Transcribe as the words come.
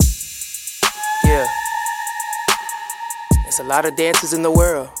a lot of dances in the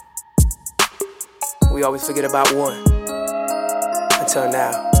world. We always forget about one. Until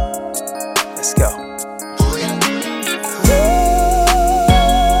now. Let's go.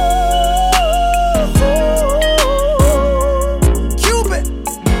 Cupid,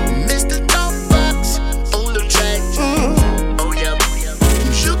 Mr. Talkbox on the track. Oh yeah,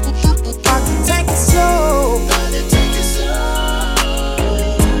 about to take it slow. gotta take it slow.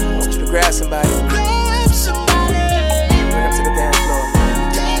 I want you to grab somebody. Grab somebody. Bring them to the dance floor.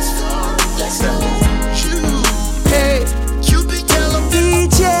 Dance floor. Let's go. Hey, Cupid, tell 'em.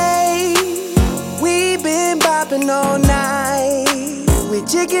 DJ, we been bopping all night. We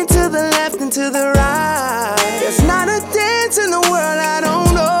jigging to the left and to the right. There's not a dance in the world I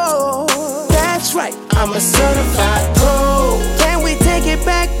don't know. That's right, I'm a certified pro. Can we take it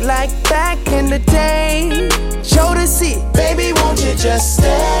back like back in the day? Show the seat, baby, won't you just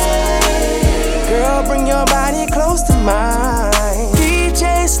stay? Girl, bring your body close to mine.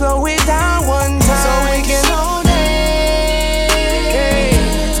 DJ, slow it down one time so we can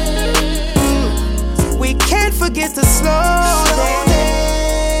We can't forget to slow down.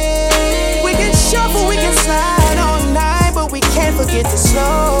 We can shuffle, we can slide all night, but we can't forget to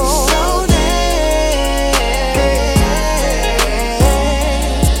slow down.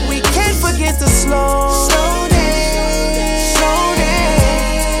 We can't forget to slow down.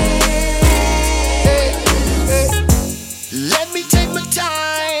 Let me take my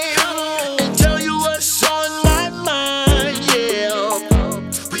time and tell you what's on my mind, yeah.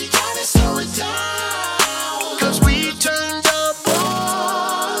 We gotta slow it down, 'cause we turned up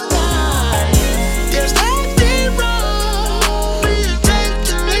all night. There's nothing wrong with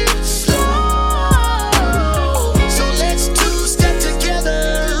taking it slow. So let's two-step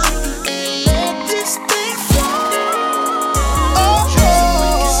together and let this thing flow.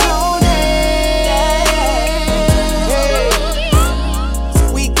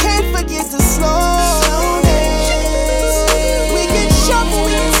 We can't forget to slow down. We can shuffle,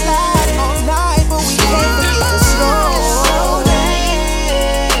 we can slide all night, but we can't forget to slow down.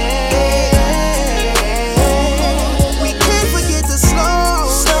 We can't forget to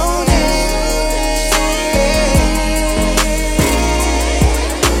slow down.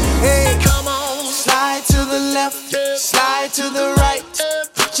 Hey, Come on, slide to the left, slide to the right.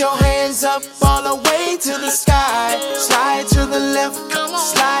 Put your hands up all the way to the sky.